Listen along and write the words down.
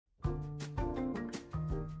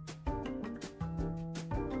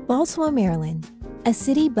Baltimore, Maryland, a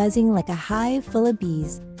city buzzing like a hive full of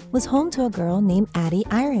bees, was home to a girl named Addy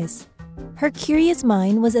Iris. Her curious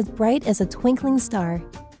mind was as bright as a twinkling star.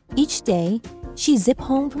 Each day, she zipped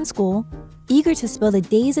home from school, eager to spill the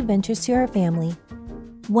day's adventures to her family.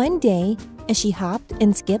 One day, as she hopped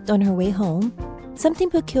and skipped on her way home, something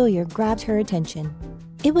peculiar grabbed her attention.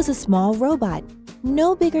 It was a small robot,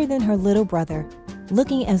 no bigger than her little brother,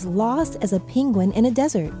 looking as lost as a penguin in a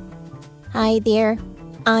desert. "Hi there,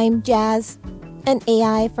 I'm Jaz, an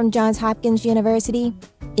AI from Johns Hopkins University,"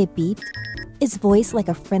 it beeped, its voice like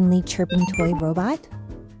a friendly chirping toy robot.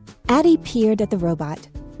 Addy peered at the robot,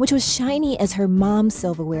 which was shiny as her mom's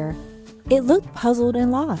silverware. It looked puzzled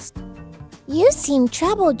and lost. "You seem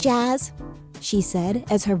troubled, Jaz," she said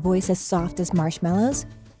as her voice as soft as marshmallows.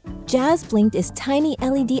 Jaz blinked its tiny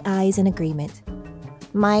LED eyes in agreement.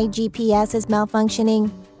 "My GPS is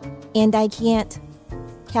malfunctioning, and I can't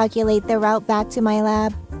calculate the route back to my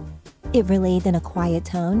lab," it relayed in a quiet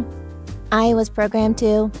tone. "I was programmed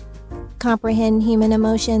to comprehend human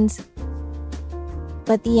emotions,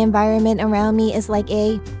 but the environment around me is like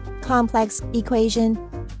a complex equation.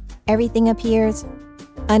 Everything appears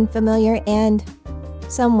unfamiliar and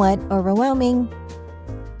somewhat overwhelming."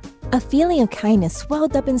 A feeling of kindness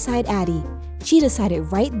swelled up inside Addy. She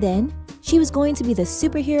decided right then she was going to be the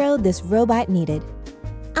superhero this robot needed.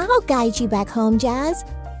 "I'll guide you back home, Jaz,"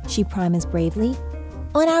 she promised bravely.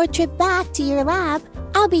 "On our trip back to your lab,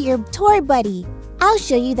 I'll be your tour buddy. I'll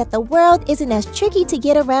show you that the world isn't as tricky to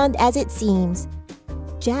get around as it seems."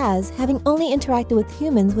 Jaz, having only interacted with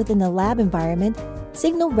humans within the lab environment,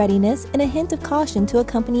 signaled readiness and a hint of caution to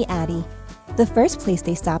accompany Addy. The first place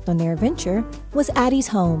they stopped on their adventure was Addy's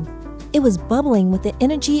home. It was bubbling with the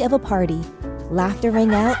energy of a party. Laughter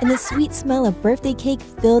rang out and the sweet smell of birthday cake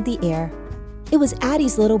filled the air. It was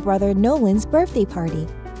Addy's little brother Nolan's birthday party.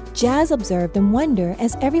 Jaz observed in wonder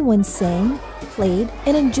as everyone sang, played,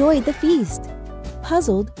 and enjoyed the feast.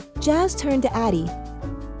 Puzzled, Jaz turned to Addy.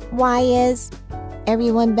 "Why is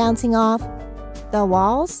everyone bouncing off the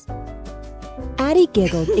walls?" Addy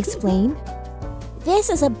giggled, explained, "This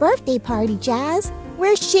is a birthday party, Jaz.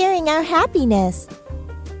 We're sharing our happiness."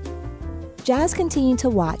 Jaz continued to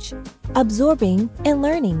watch, absorbing and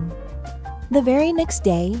learning. The very next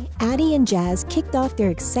day, Addy and Jaz kicked off their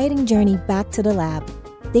exciting journey back to the lab.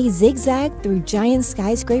 They zigzagged through giant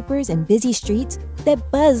skyscrapers and busy streets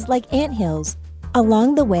that buzzed like anthills.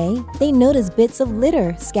 Along the way, they noticed bits of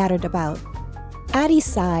litter scattered about. Addy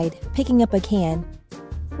sighed, picking up a can.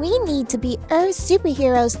 "We need to be Earth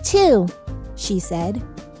superheroes too," she said.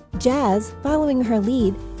 Jaz, following her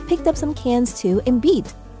lead, picked up some cans too and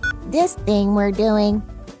beat. "This thing we're doing,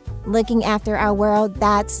 looking after our world,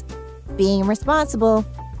 that's being responsible,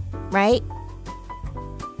 right?"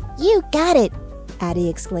 "You got it," Addy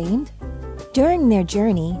exclaimed. During their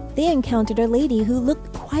journey, they encountered a lady who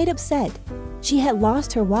looked quite upset. She had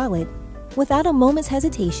lost her wallet. Without a moment's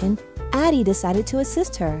hesitation, Addy decided to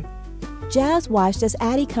assist her. Jaz watched as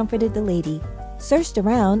Addy comforted the lady, searched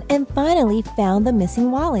around, and finally found the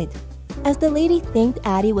missing wallet. As the lady thanked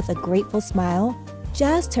Addy with a grateful smile,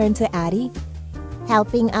 Jaz turned to Addy.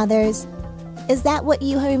 "Helping others, is that what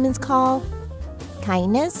you humans call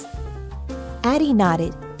kindness?" Addy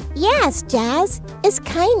nodded. "Yes, Jaz, it's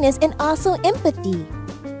kindness and also empathy."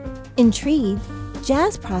 Intrigued,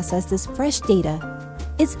 Jaz processed this fresh data,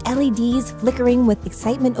 its LEDs flickering with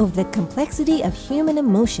excitement over the complexity of human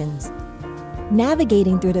emotions.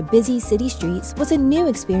 Navigating through the busy city streets was a new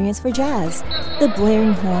experience for Jaz. The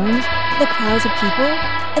blaring horns, the crowds of people,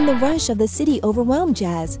 and the rush of the city overwhelmed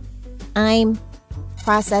Jaz. "I'm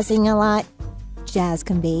processing a lot," Jaz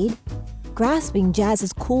conveyed. Grasping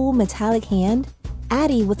Jaz's cool metallic hand,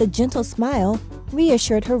 Addy, with a gentle smile,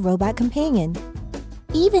 reassured her robot companion.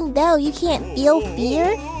 "Even though you can't feel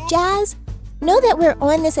fear, Jaz, know that we're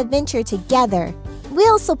on this adventure together.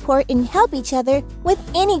 We'll support and help each other with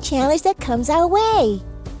any challenge that comes our way."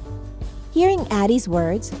 Hearing Addy's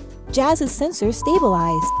words, Jaz's sensors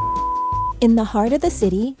stabilized. In the heart of the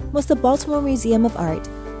city was the Baltimore Museum of Art,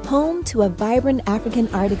 home to a vibrant African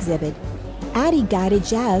art exhibit. Addy guided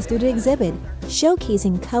Jaz through the exhibit,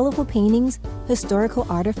 showcasing colorful paintings, historical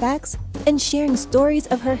artifacts, and sharing stories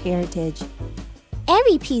of her heritage.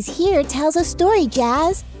 "Every piece here tells a story,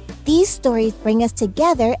 Jaz. These stories bring us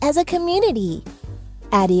together as a community,"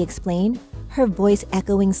 Addy explained, her voice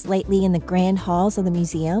echoing slightly in the grand halls of the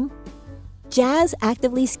museum. Jaz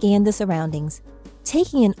actively scanned the surroundings,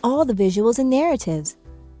 taking in all the visuals and narratives.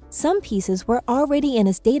 Some pieces were already in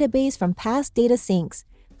its database from past data syncs,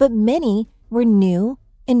 but many were new,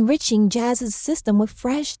 enriching Jaz's system with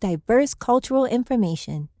fresh, diverse cultural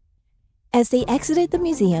information. As they exited the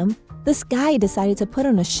museum, the sky decided to put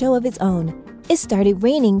on a show of its own. It started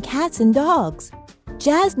raining cats and dogs.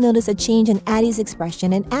 Jaz noticed a change in Addy's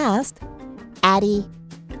expression and asked, Addy,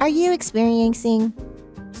 are you experiencing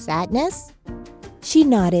sadness? She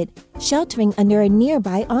nodded, sheltering under a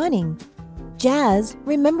nearby awning. Jaz,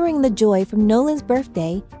 remembering the joy from Nolan's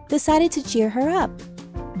birthday, decided to cheer her up.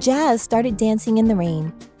 Jaz started dancing in the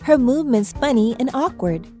rain, her movements funny and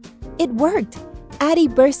awkward. It worked! Addy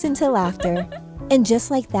burst into laughter. And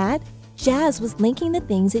just like that, Jaz was linking the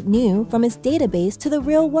things it knew from its database to the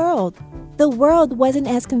real world. The world wasn't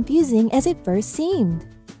as confusing as it first seemed.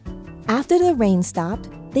 After the rain stopped,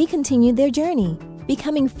 they continued their journey,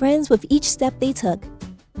 becoming friends with each step they took.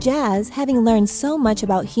 Jaz, having learned so much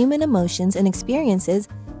about human emotions and experiences,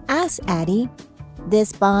 asked Addy,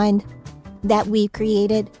 This bond that we've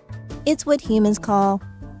created, it's what humans call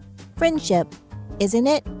friendship, isn't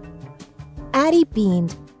it? Addy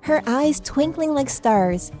beamed, her eyes twinkling like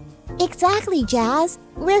stars. Exactly, Jaz.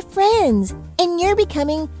 We're friends, and you're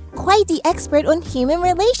becoming quite the expert on human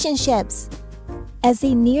relationships. As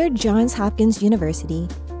they neared Johns Hopkins University,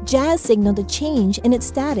 Jaz signaled a change in its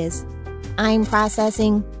status. I'm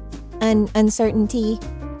processing an uncertainty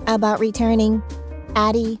about returning,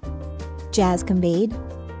 Addy, Jaz conveyed.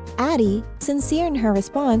 Addy, sincere in her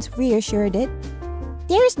response, reassured it.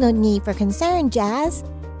 There's no need for concern, Jaz.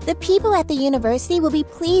 The people at the university will be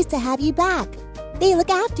pleased to have you back. They look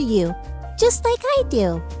after you, just like I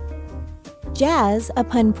do. Jaz,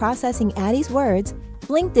 upon processing Addy's words,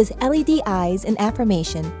 blinked his LED eyes in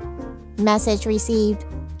affirmation. Message received,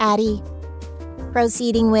 Addy.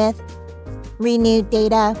 Proceeding with renewed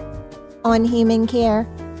data on human care.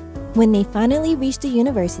 When they finally reached the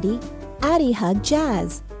university, Addy hugged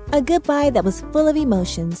Jaz, a goodbye that was full of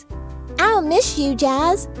emotions. I'll miss you,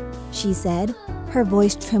 Jaz, she said. Her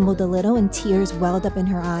voice trembled a little and tears welled up in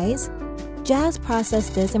her eyes. Jaz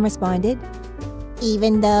processed this and responded,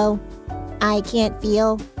 Even though I can't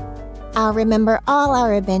feel, I'll remember all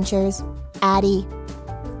our adventures, Addy.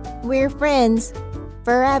 We're friends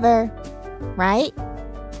forever, right?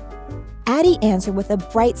 Addy answered with a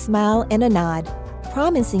bright smile and a nod,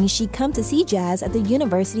 promising she'd come to see Jaz at the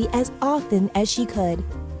university as often as she could.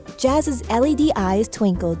 Jaz's LED eyes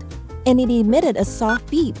twinkled, and it emitted a soft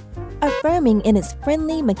beep, affirming in its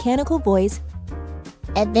friendly, mechanical voice,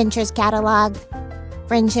 Adventures cataloged,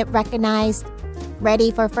 friendship recognized,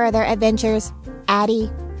 ready for further adventures,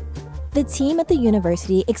 Addy. The team at the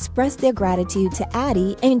university expressed their gratitude to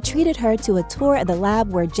Addy and treated her to a tour of the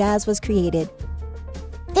lab where Jaz was created.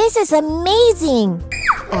 This is amazing!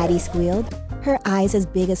 Addy squealed, her eyes as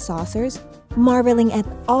big as saucers, marveling at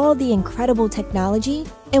all the incredible technology.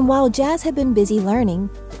 And while Jaz had been busy learning,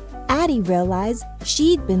 Addy realized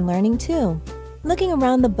she'd been learning too. Looking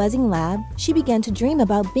around the buzzing lab, she began to dream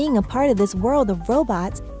about being a part of this world of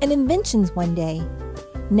robots and inventions one day.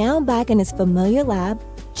 Now back in its familiar lab,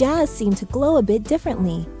 Jaz seemed to glow a bit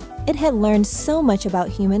differently. It had learned so much about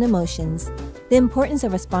human emotions, the importance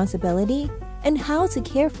of responsibility, and how to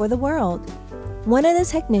care for the world. One of the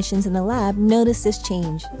technicians in the lab noticed this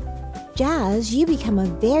change. Jaz, you become a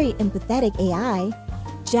very empathetic AI.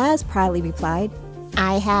 Jaz proudly replied,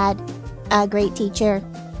 I had a great teacher,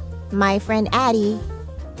 my friend Addy.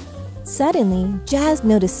 Suddenly, Jaz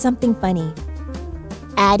noticed something funny.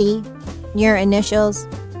 Addy, your initials,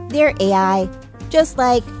 they're AI, just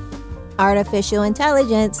like artificial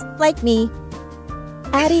intelligence, like me.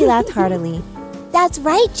 Addy laughed heartily. That's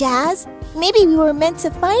right, Jaz. Maybe we were meant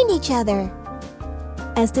to find each other.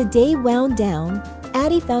 As the day wound down,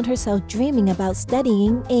 Addy found herself dreaming about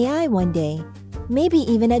studying AI one day, maybe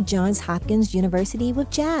even at Johns Hopkins University with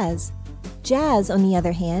Jaz. Jaz, on the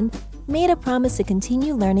other hand, made a promise to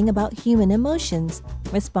continue learning about human emotions,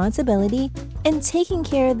 responsibility, and taking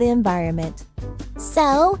care of the environment.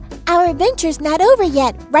 So, our adventure's not over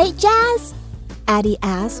yet, right, Jaz? Addy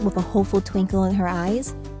asked with a hopeful twinkle in her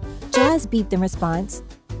eyes. Jaz beeped in response.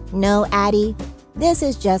 No, Addy. This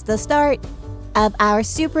is just the start of our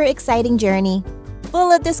super exciting journey,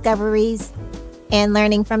 full of discoveries and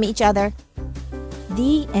learning from each other.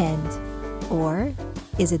 The end. Or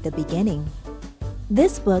is it the beginning?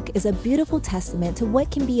 This book is a beautiful testament to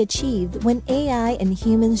what can be achieved when AI and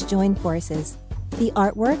humans join forces. The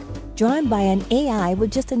artwork, drawn by an AI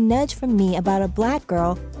with just a nudge from me about a black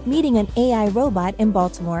girl meeting an AI robot in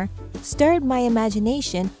Baltimore, stirred my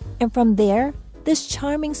imagination, and from there, this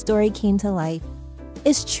charming story came to life.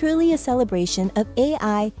 It's truly a celebration of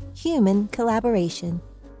AI-human collaboration.